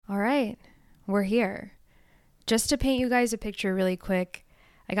we're here. Just to paint you guys a picture really quick,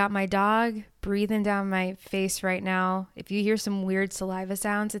 I got my dog breathing down my face right now. If you hear some weird saliva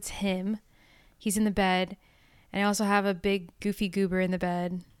sounds, it's him. He's in the bed. And I also have a big goofy goober in the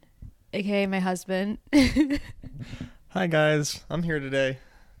bed, aka my husband. Hi guys, I'm here today.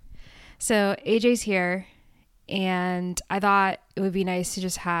 So AJ's here, and I thought it would be nice to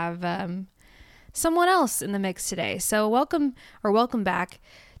just have someone else in the mix today. So welcome back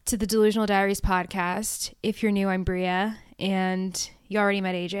to the Delusional Diaries podcast. If you're new, I'm Bria, and you already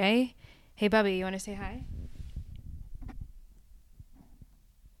met AJ. Hey, Bubby, you want to say hi?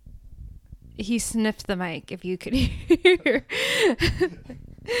 He sniffed the mic, if you could hear.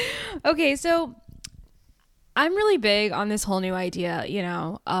 Okay, so I'm really big on this whole new idea,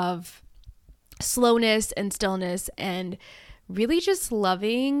 of slowness and stillness and really just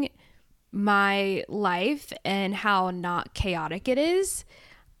loving my life and how not chaotic it is.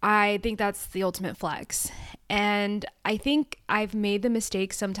 I think that's the ultimate flex. And I think I've made the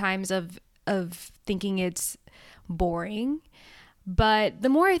mistake sometimes of thinking it's boring. But the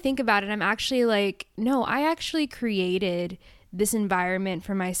more I think about it, I'm actually like, no, I actually created this environment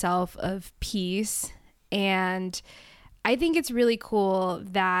for myself of peace. And I think it's really cool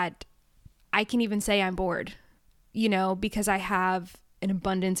that I can even say I'm bored, because I have an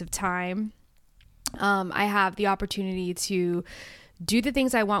abundance of time. I have the opportunity to do the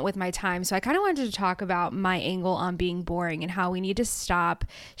things I want with my time. So I kind of wanted to talk about my angle on being boring and how we need to stop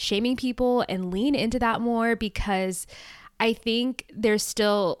shaming people and lean into that more, because I think there's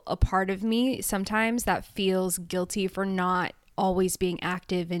still a part of me sometimes that feels guilty for not always being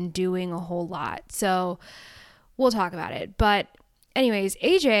active and doing a whole lot. So we'll talk about it. But anyways,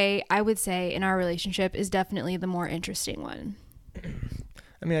 AJ, I would say in our relationship is definitely the more interesting one.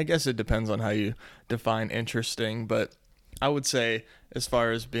 I mean, I guess it depends on how you define interesting, but I would say as far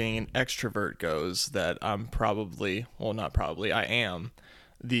as being an extrovert goes, that I am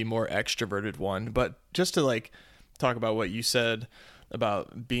the more extroverted one. But just to talk about what you said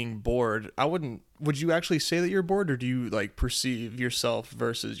about being bored, would you actually say that you're bored, or do you perceive yourself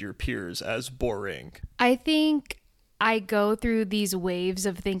versus your peers as boring? I think I go through these waves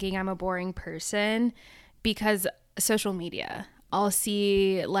of thinking I'm a boring person because social media. I'll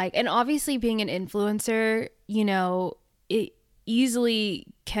see and obviously being an influencer, it easily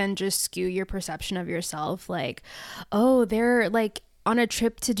can just skew your perception of yourself. Oh, they're on a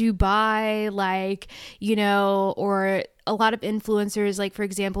trip to Dubai, or a lot of influencers, for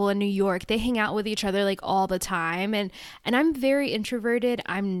example, in New York, they hang out with each other all the time. And I'm very introverted.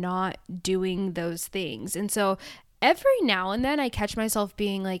 I'm not doing those things. And so every now and then I catch myself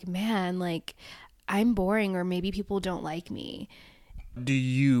being man, I'm boring, or maybe people don't like me. Do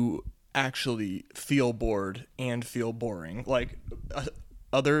you actually feel bored and feel boring?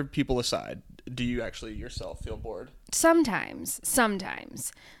 Other people aside, do you actually yourself feel bored? Sometimes.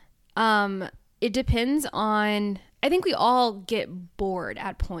 It depends on, I think we all get bored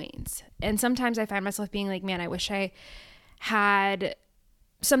at points. And sometimes I find myself being man, I wish I had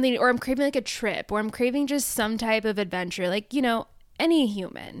something, or I'm craving a trip, or I'm craving just some type of adventure. Any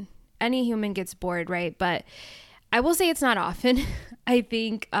human gets bored, right? But I will say it's not often. I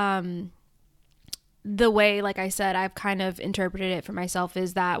think the way, I said, I've kind of interpreted it for myself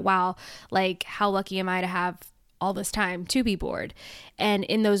is that, wow, how lucky am I to have all this time to be bored? And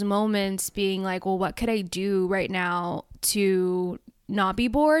in those moments being well, what could I do right now to not be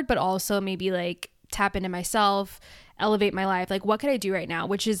bored, but also maybe tap into myself, elevate my life? What could I do right now?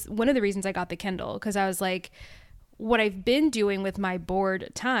 Which is one of the reasons I got the Kindle, because I was what I've been doing with my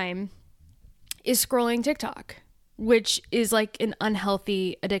bored time is scrolling TikTok, which is an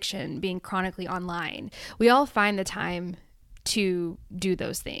unhealthy addiction, being chronically online. We all find the time to do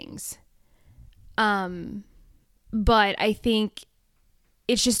those things. But I think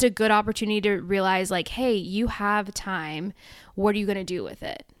it's just a good opportunity to realize hey, you have time. What are you going to do with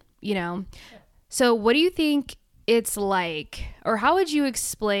it? So what do you think it's or how would you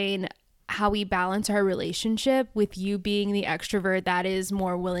explain how we balance our relationship with you being the extrovert that is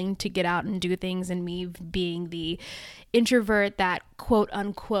more willing to get out and do things, and me being the introvert that quote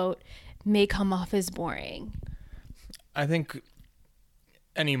unquote may come off as boring? I think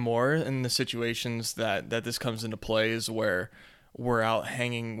anymore in the situations that this comes into play is where we're out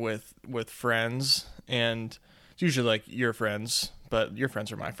hanging with friends, and it's usually your friends, but your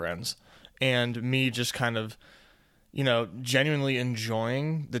friends are my friends, and me just kind of genuinely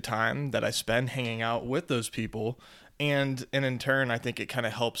enjoying the time that I spend hanging out with those people. And in turn, I think it kind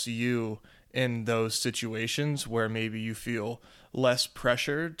of helps you in those situations where maybe you feel less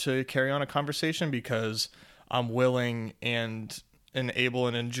pressure to carry on a conversation, because I'm willing and able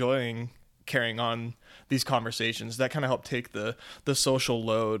and enjoying carrying on these conversations that kind of help take the social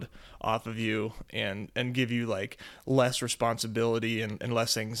load off of you and give you like less responsibility and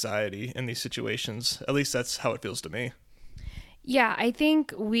less anxiety in these situations. At least that's how it feels to me. Yeah, I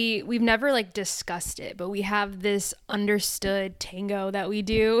think we've never like discussed it, but we have this understood tango that we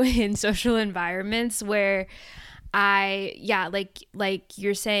do in social environments where like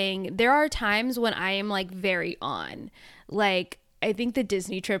you're saying, there are times when I am like very on. Like I think the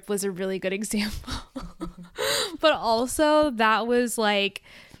Disney trip was a really good example. But also that was like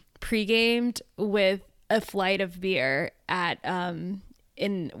pre-gamed with a flight of beer at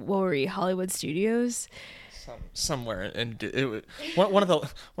in what were we, Hollywood Studios? Somewhere, and it one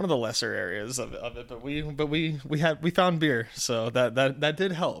of the lesser areas of it, but we found beer, so that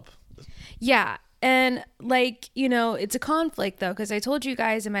did help. Yeah. And like, you know, it's a conflict though, because I told you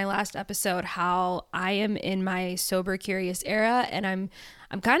guys in my last episode how I am in my sober curious era and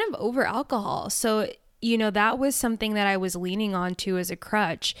I'm kind of over alcohol. So, you know, that was something that I was leaning on to as a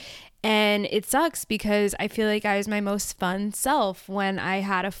crutch. And it sucks because I feel like I was my most fun self when I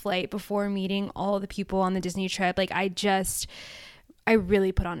had a flight before meeting all the people on the Disney trip. Like I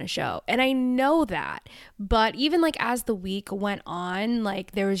really put on a show, and I know that. But even like as the week went on,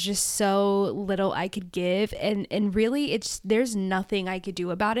 like there was just so little I could give, and really there's nothing I could do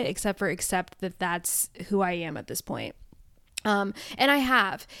about it except for accept that that's who I am at this point. And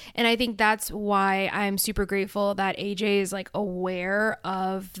I think that's why I'm super grateful that AJ is like aware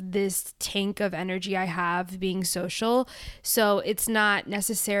of this tank of energy I have being social. So it's not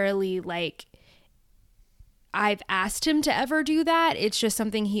necessarily like I've asked him to ever do that. It's just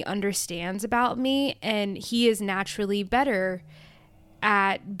something he understands about me, and he is naturally better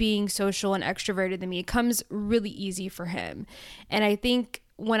at being social and extroverted than me. It comes really easy for him. And I think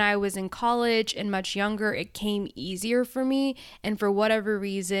when I was in college and much younger, it came easier for me. And for whatever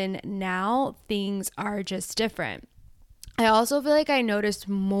reason, now things are just different. I also feel like I noticed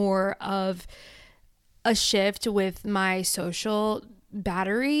more of a shift with my social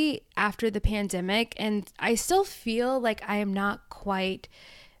battery after the pandemic, and I still feel like I am not quite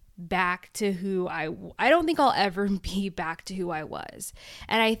back to who I don't think I'll ever be back to who I was.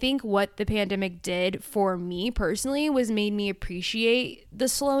 And I think what the pandemic did for me personally was made me appreciate the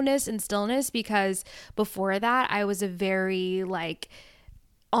slowness and stillness, because before that I was a very like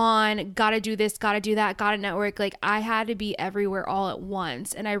on, gotta do this, gotta do that, gotta network. Like I had to be everywhere all at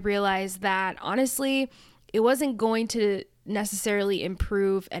once. And I realized that honestly, it wasn't going to necessarily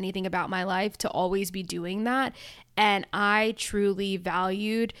improve anything about my life to always be doing that. And I truly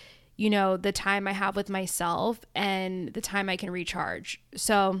valued, you know, the time I have with myself and the time I can recharge.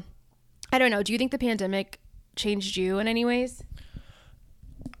 So I don't know. Do you think the pandemic changed you in any ways?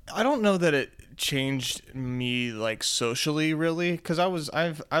 I don't know that it changed me like socially really, because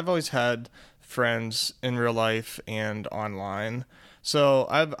I've always had friends in real life and online. So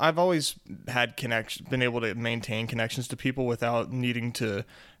I've always had been able to maintain connections to people without needing to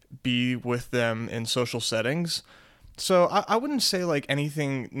be with them in social settings. So I wouldn't say like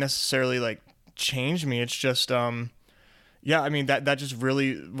anything necessarily like changed me. It's just yeah, I mean that just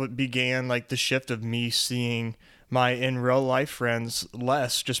really began like the shift of me seeing my in real life friends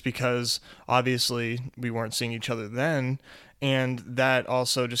less, just because obviously we weren't seeing each other then, and that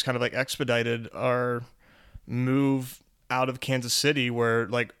also just kind of like expedited our move out of Kansas City, where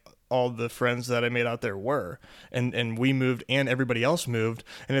like all the friends that I made out there were, and we moved and everybody else moved,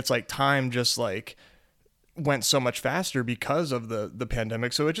 and it's like time just like went so much faster because of the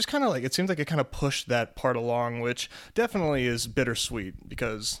pandemic. So it just kind of like, it seems like it kind of pushed that part along, which definitely is bittersweet,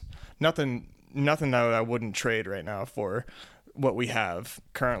 because nothing that I wouldn't trade right now for what we have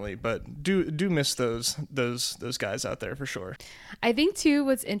currently, but do miss those guys out there for sure. I think too,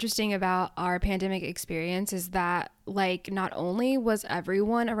 what's interesting about our pandemic experience is that like not only was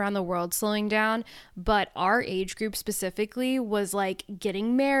everyone around the world slowing down, but our age group specifically was like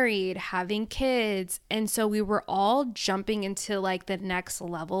getting married, having kids. And so we were all jumping into like the next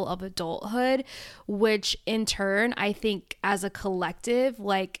level of adulthood, which in turn, I think as a collective,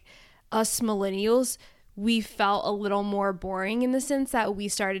 like us millennials, we felt a little more boring in the sense that we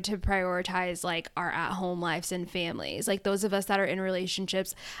started to prioritize like our at-home lives and families. Like those of us that are in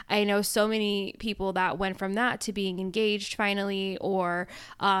relationships, I know so many people that went from that to being engaged finally, or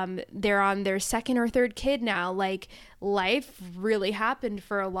they're on their second or third kid now. Like life really happened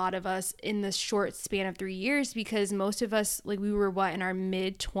for a lot of us in this short span of 3 years, because most of us, like we were in our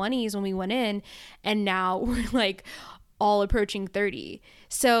mid-20s when we went in, and now we're like all approaching 30.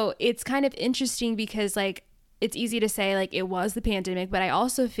 So it's kind of interesting because like it's easy to say like it was the pandemic, but I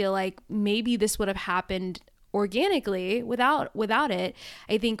also feel like maybe this would have happened organically without it.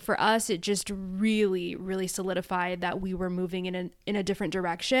 I think for us, it just really, really solidified that we were moving in a different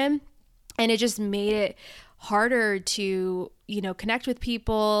direction. And it just made it harder to, connect with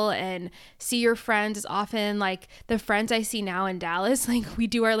people and see your friends as often. Like the friends I see now in Dallas, like we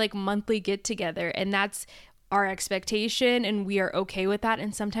do our like monthly get together, and that's our expectation, and we are okay with that.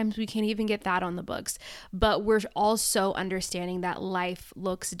 And sometimes we can't even get that on the books, but we're also understanding that life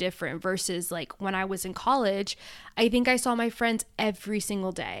looks different versus like when I was in college. I think I saw my friends every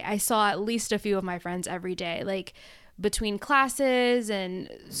single day. I saw at least a few of my friends every day, like between classes and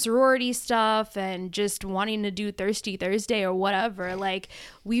sorority stuff and just wanting to do Thirsty Thursday or whatever. Like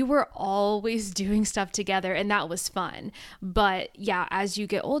we were always doing stuff together, and that was fun. But yeah, as you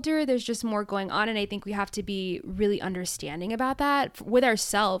get older, there's just more going on, and I think we have to be really understanding about that with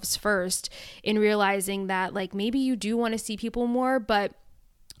ourselves first, in realizing that like maybe you do want to see people more, but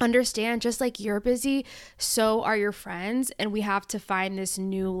understand just like you're busy, so are your friends, and we have to find this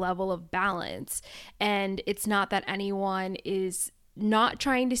new level of balance. And it's not that anyone is not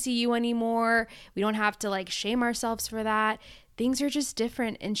trying to see you anymore. We don't have to like shame ourselves for that. Things are just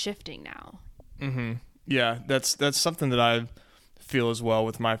different and shifting now. Mm-hmm. Yeah, that's something that I feel as well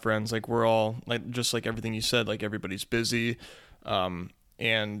with my friends. Like we're all like, just like everything you said, like everybody's busy,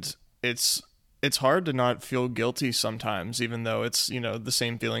 and it's hard to not feel guilty sometimes, even though it's, the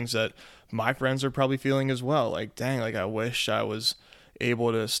same feelings that my friends are probably feeling as well. Like, dang, like I wish I was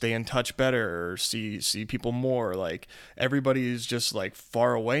able to stay in touch better or see people more. Like everybody is just like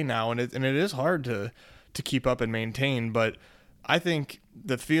far away now, and it is hard to keep up and maintain. But I think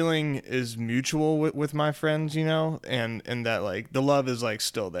the feeling is mutual with my friends, and that like the love is like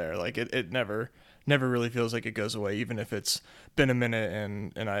still there. Like it never really feels like it goes away, even if it's been a minute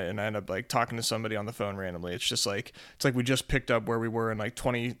and I end up like talking to somebody on the phone randomly. It's just like, it's like we just picked up where we were in like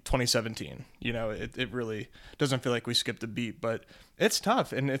 2017. It really doesn't feel like we skipped a beat, but it's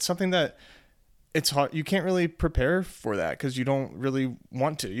tough. And it's something that it's hard. You can't really prepare for that because you don't really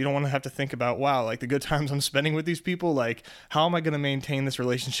want to. You don't want to have to think about, wow, like the good times I'm spending with these people, like how am I going to maintain this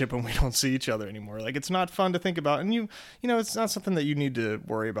relationship when we don't see each other anymore? Like it's not fun to think about, and it's not something that you need to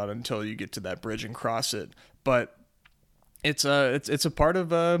worry about until you get to that bridge and cross it. But it's a part of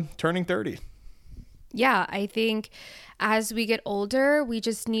turning 30. Yeah, I think as we get older, we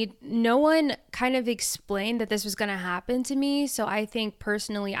just need, no one kind of explained that this was going to happen to me. So I think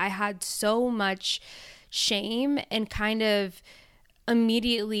personally, I had so much shame and kind of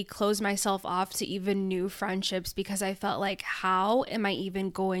immediately closed myself off to even new friendships because I felt like, how am I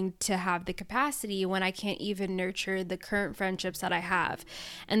even going to have the capacity when I can't even nurture the current friendships that I have?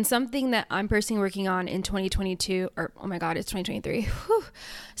 And something that I'm personally working on in 2022, or oh my God, it's 2023. Whew.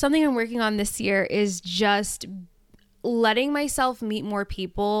 Something I'm working on this year is just letting myself meet more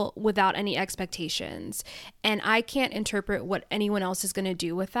people without any expectations. And I can't interpret what anyone else is going to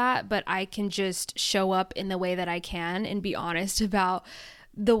do with that, but I can just show up in the way that I can and be honest about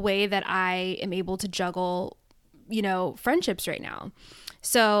the way that I am able to juggle, friendships right now.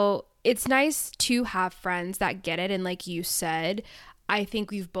 So it's nice to have friends that get it. And like you said, I think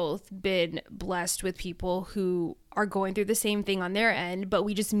we've both been blessed with people who are going through the same thing on their end, but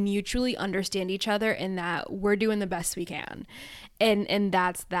we just mutually understand each other in that we're doing the best we can. And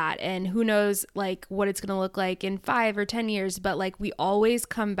that's that. And who knows like what it's going to look like in 5 or 10 years, but like we always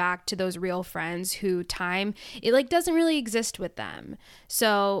come back to those real friends who time, it like doesn't really exist with them.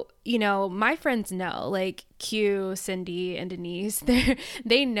 So, my friends know, like Q, Cindy, and Denise,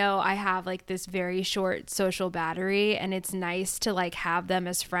 they know I have like this very short social battery, and it's nice to like have them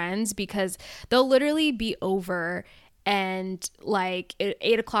as friends because they'll literally be over and like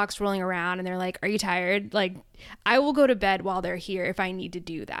 8 o'clock's rolling around and they're like, are you tired? Like I will go to bed while they're here if I need to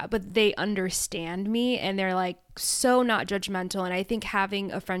do that, but they understand me and they're like so not judgmental. And I think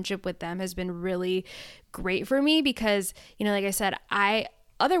having a friendship with them has been really great for me because, like I said, I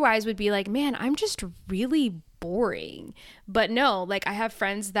otherwise would be like, man, I'm just really boring. But no, like I have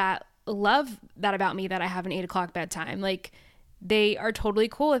friends that love that about me, that I have an 8 o'clock bedtime. Like they are totally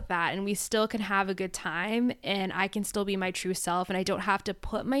cool with that, and we still can have a good time, and I can still be my true self, and I don't have to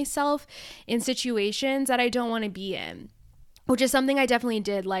put myself in situations that I don't want to be in, which is something I definitely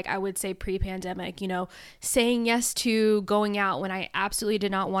did, like I would say pre-pandemic, saying yes to going out when I absolutely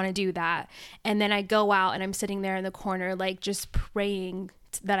did not want to do that. And then I go out and I'm sitting there in the corner, like just praying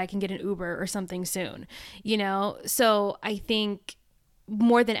that I can get an Uber or something soon, So I think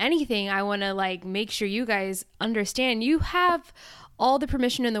more than anything, I want to like make sure you guys understand you have all the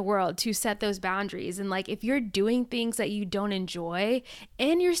permission in the world to set those boundaries. And like, if you're doing things that you don't enjoy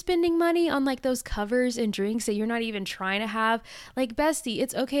and you're spending money on like those covers and drinks that you're not even trying to have, like, bestie,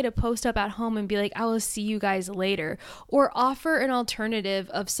 it's okay to post up at home and be like, I will see you guys later, or offer an alternative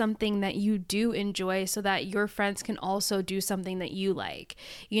of something that you do enjoy so that your friends can also do something that you like.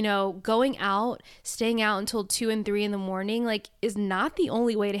 You know, going out, staying out until 2 and 3 in the morning, like, is not the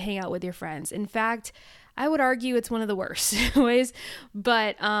only way to hang out with your friends. In fact, I would argue it's one of the worst ways,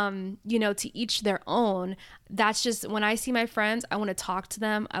 but, you know, to each their own. That's just, when I see my friends, I want to talk to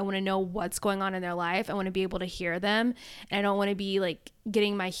them. I want to know what's going on in their life. I want to be able to hear them. And I don't want to be like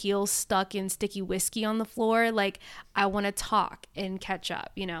getting my heels stuck in sticky whiskey on the floor. Like, I want to talk and catch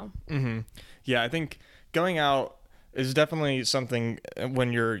up, you know? Mm-hmm. Yeah, I think going out is definitely something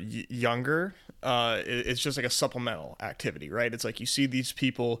when you're younger. It's just like a supplemental activity, right? It's like you see these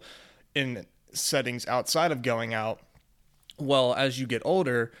people in settings outside of going out. Well, as you get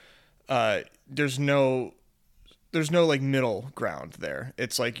older, there's no like middle ground there.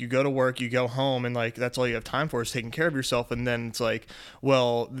 It's like you go to work, you go home, and like that's all you have time for is taking care of yourself. And then it's like,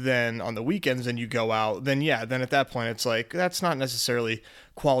 well, then on the weekends and you go out, then at that point it's like that's not necessarily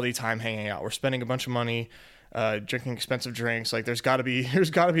quality time hanging out. We're spending a bunch of money drinking expensive drinks. Like there's got to be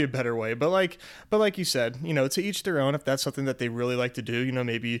a better way. But like you said, you know, to each their own. If that's something that they really like to do, you know,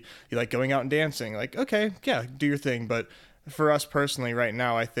 maybe you like going out and dancing. Like, okay, yeah, do your thing. But for us personally, right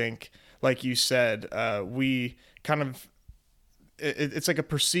now, I think, like you said, we kind of it's like a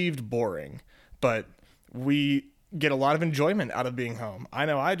perceived boring, but we get a lot of enjoyment out of being home. I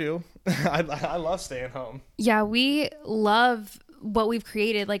know I do. I love staying home. Yeah, we love what we've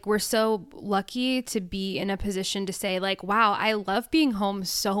created. Like, we're so lucky to be in a position to say like, wow, I love being home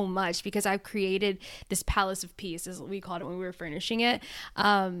so much because I've created this palace of peace, as we called it when we were furnishing it.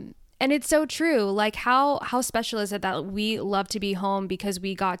 And it's so true. Like, how special is it that we love to be home because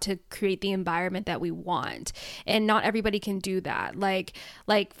we got to create the environment that we want, and not everybody can do that. Like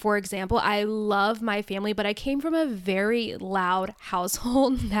for example, I love my family, but I came from a very loud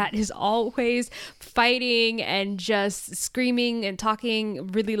household that is always fighting and just screaming and talking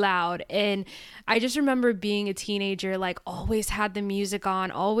really loud. And I just remember being a teenager, like always had the music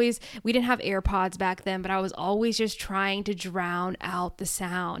on, we didn't have AirPods back then, but I was always just trying to drown out the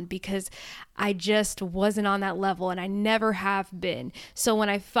sound because I just wasn't on that level, and I never have been. So when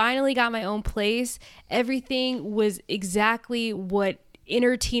I finally got my own place, everything was exactly what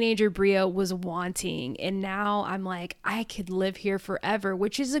inner teenager Bria was wanting. And now I'm like, I could live here forever,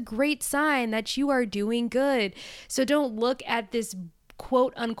 which is a great sign that you are doing good. So don't look at this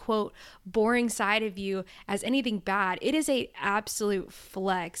quote unquote boring side of you as anything bad. It is a absolute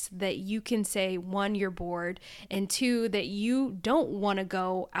flex that you can say, one, you're bored, and two, that you don't want to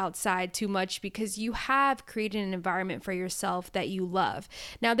go outside too much because you have created an environment for yourself that you love.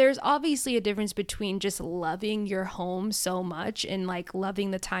 Now, there's obviously a difference between just loving your home so much and like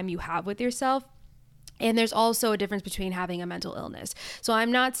loving the time you have with yourself. And there's also a difference between having a mental illness. So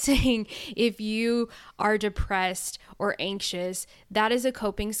I'm not saying if you are depressed or anxious, that is a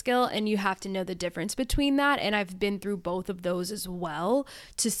coping skill, and you have to know the difference between that. And I've been through both of those as well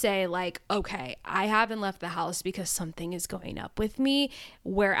to say like, okay, I haven't left the house because something is going up with me.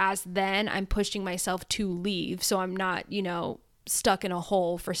 Whereas then I'm pushing myself to leave. So I'm not, you know, stuck in a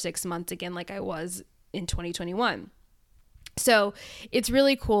hole for 6 months again, like I was in 2021. So it's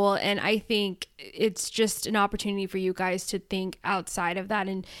really cool. And I think it's just an opportunity for you guys to think outside of that,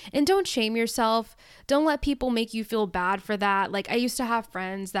 and don't shame yourself. Don't let people make you feel bad for that. Like, I used to have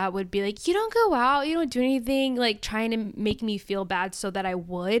friends that would be like, you don't go out, you don't do anything, like trying to make me feel bad so that I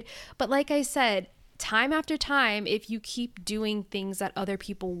would. But like I said, time after time, if you keep doing things that other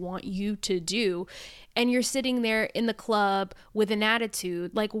people want you to do and you're sitting there in the club with an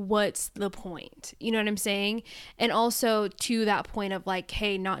attitude, like, what's the point? You know what I'm saying? And also to that point of like,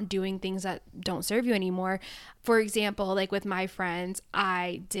 hey, not doing things that don't serve you anymore. For example, like with my friends,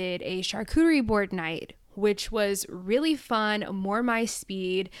 I did a charcuterie board night, which was really fun, more my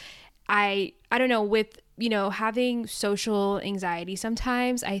speed. I don't know, with, you know, having social anxiety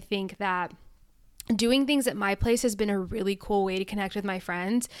sometimes, I think that doing things at my place has been a really cool way to connect with my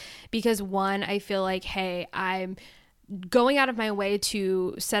friends because, one, I feel like, hey, I'm going out of my way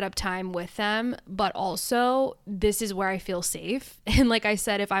to set up time with them, but also this is where I feel safe. And like I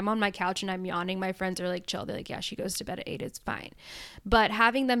said, if I'm on my couch and I'm yawning, my friends are like, chill. They're like, yeah, she goes to bed at 8. It's fine. But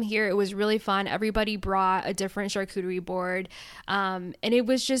having them here, it was really fun. Everybody brought a different charcuterie board. And it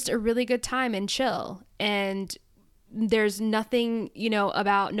was just a really good time and chill. And there's nothing, you know,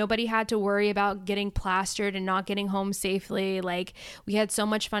 about, nobody had to worry about getting plastered and not getting home safely. Like, we had so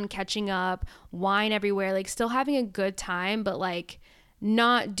much fun catching up, wine everywhere, like still having a good time, but like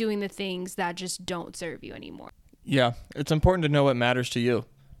not doing the things that just don't serve you anymore. Yeah, it's important to know what matters to you,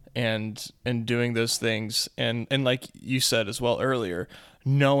 and doing those things, and like you said as well earlier,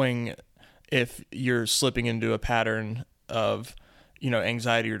 knowing if you're slipping into a pattern of,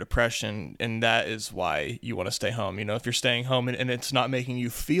 anxiety or depression, and that is why you want to stay home. If you're staying home and it's not making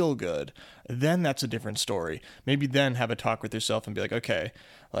you feel good, then that's a different story. Maybe then have a talk with yourself and be like, okay,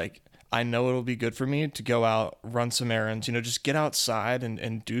 like, I know it'll be good for me to go out, run some errands, just get outside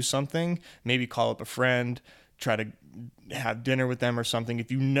and do something. Maybe call up a friend, try to have dinner with them or something.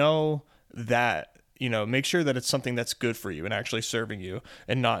 If you know that, make sure that it's something that's good for you and actually serving you,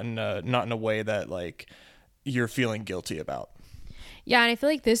 and not in a way that like you're feeling guilty about. Yeah, and I feel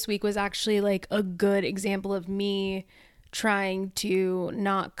like this week was actually like a good example of me trying to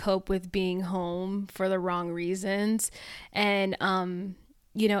not cope with being home for the wrong reasons. And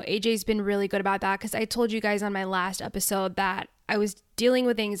AJ's been really good about that, because I told you guys on my last episode that I was dealing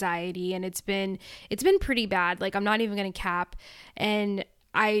with anxiety, and it's been pretty bad. Like, I'm not even going to cap. And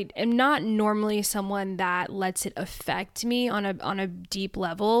I am not normally someone that lets it affect me on a deep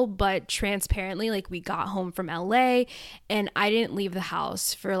level, but transparently, like, we got home from LA and I didn't leave the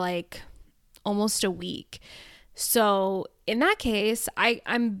house for like almost a week. So in that case,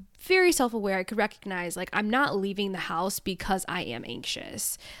 I'm very self-aware. I could recognize, like, I'm not leaving the house because I am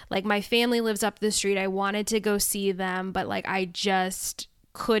anxious. Like, my family lives up the street. I wanted to go see them, but like, I just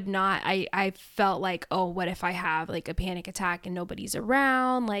could not. I felt like, oh, what if I have like a panic attack and nobody's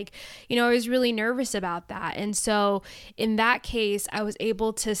around? Like, I was really nervous about that. And so in that case, I was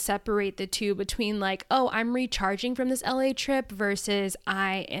able to separate the two between like, oh, I'm recharging from this LA trip versus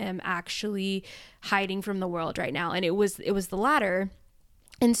I am actually hiding from the world right now. And it was the latter.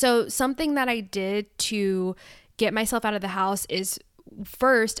 And so something that I did to get myself out of the house is,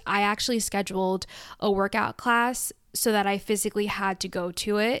 first, I actually scheduled a workout class so that I physically had to go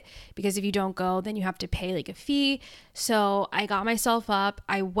to it, because if you don't go, then you have to pay like a fee. So I got myself up,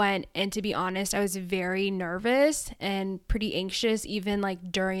 I went, and to be honest, I was very nervous and pretty anxious even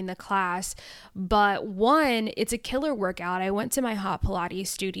like during the class. But one, it's a killer workout. I went to my hot Pilates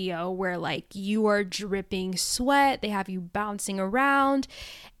studio where like you are dripping sweat, they have you bouncing around.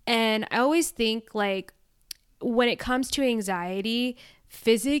 And I always think like when it comes to anxiety,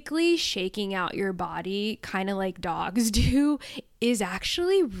 physically shaking out your body, kind of like dogs do, is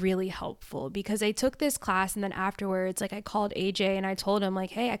actually really helpful. Because I took this class, and then afterwards, like, I called AJ and I told him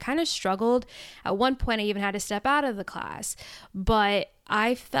like, hey, I kind of struggled. At one point I even had to step out of the class, but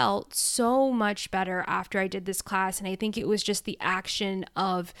I felt so much better after I did this class. And I think it was just the action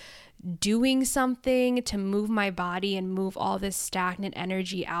of doing something to move my body and move all this stagnant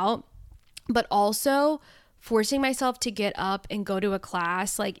energy out, but also forcing myself to get up and go to a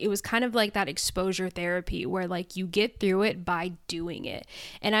class. Like, it was kind of like that exposure therapy where like you get through it by doing it.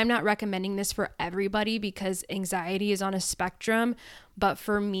 And I'm not recommending this for everybody because anxiety is on a spectrum, but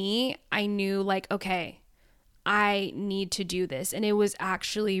for me, I knew like, okay, I need to do this. And it was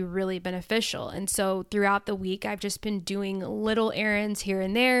actually really beneficial. And so throughout the week, I've just been doing little errands here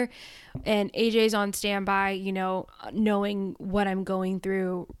and there, and AJ's on standby, knowing what I'm going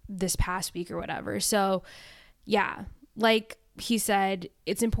through this past week or whatever. So yeah, like he said,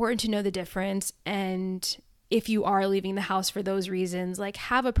 it's important to know the difference. And if you are leaving the house for those reasons, like,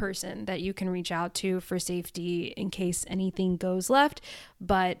 have a person that you can reach out to for safety in case anything goes left.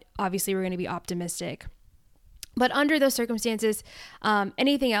 But obviously we're going to be optimistic. But under those circumstances,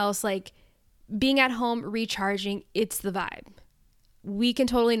 anything else, like being at home, recharging, it's the vibe. We can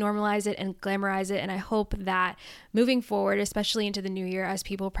totally normalize it and glamorize it. And I hope that moving forward, especially into the new year, as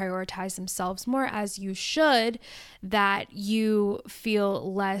people prioritize themselves more, as you should, that you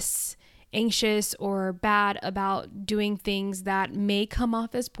feel less anxious or bad about doing things that may come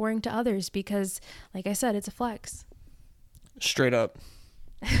off as boring to others, because like I said, it's a flex. Straight up.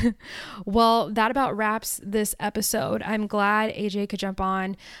 Well, that about wraps this episode. I'm glad AJ could jump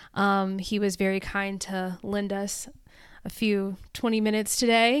on. He was very kind to lend us a few 20 minutes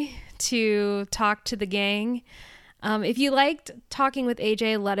today to talk to the gang. If you liked talking with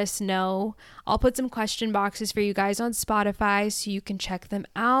AJ, let us know. I'll put some question boxes for you guys on Spotify so you can check them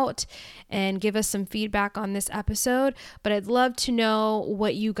out and give us some feedback on this episode. But I'd love to know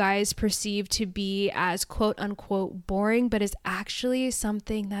what you guys perceive to be as quote unquote boring, but is actually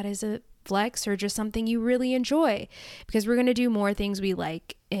something that is a flex or just something you really enjoy, because we're going to do more things we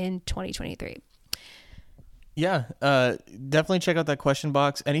like in 2023. Yeah, definitely check out that question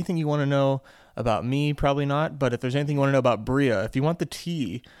box. Anything you want to know about me, probably not, but if there's anything you want to know about Bria, if you want the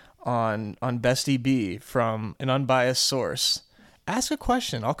tea on Bestie B from an unbiased source, ask a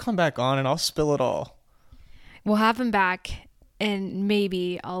question. I'll come back on and I'll spill it all. We'll have him back and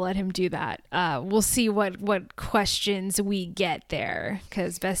maybe I'll let him do that. We'll see what questions we get there,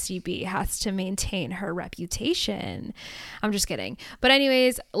 because Bestie B has to maintain her reputation. I'm just kidding. But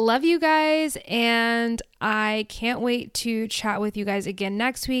anyways, love you guys, and I can't wait to chat with you guys again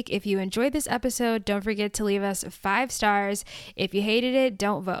next week. If you enjoyed this episode, don't forget to leave us 5 stars. If you hated it,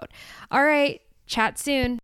 don't vote. All right, chat soon.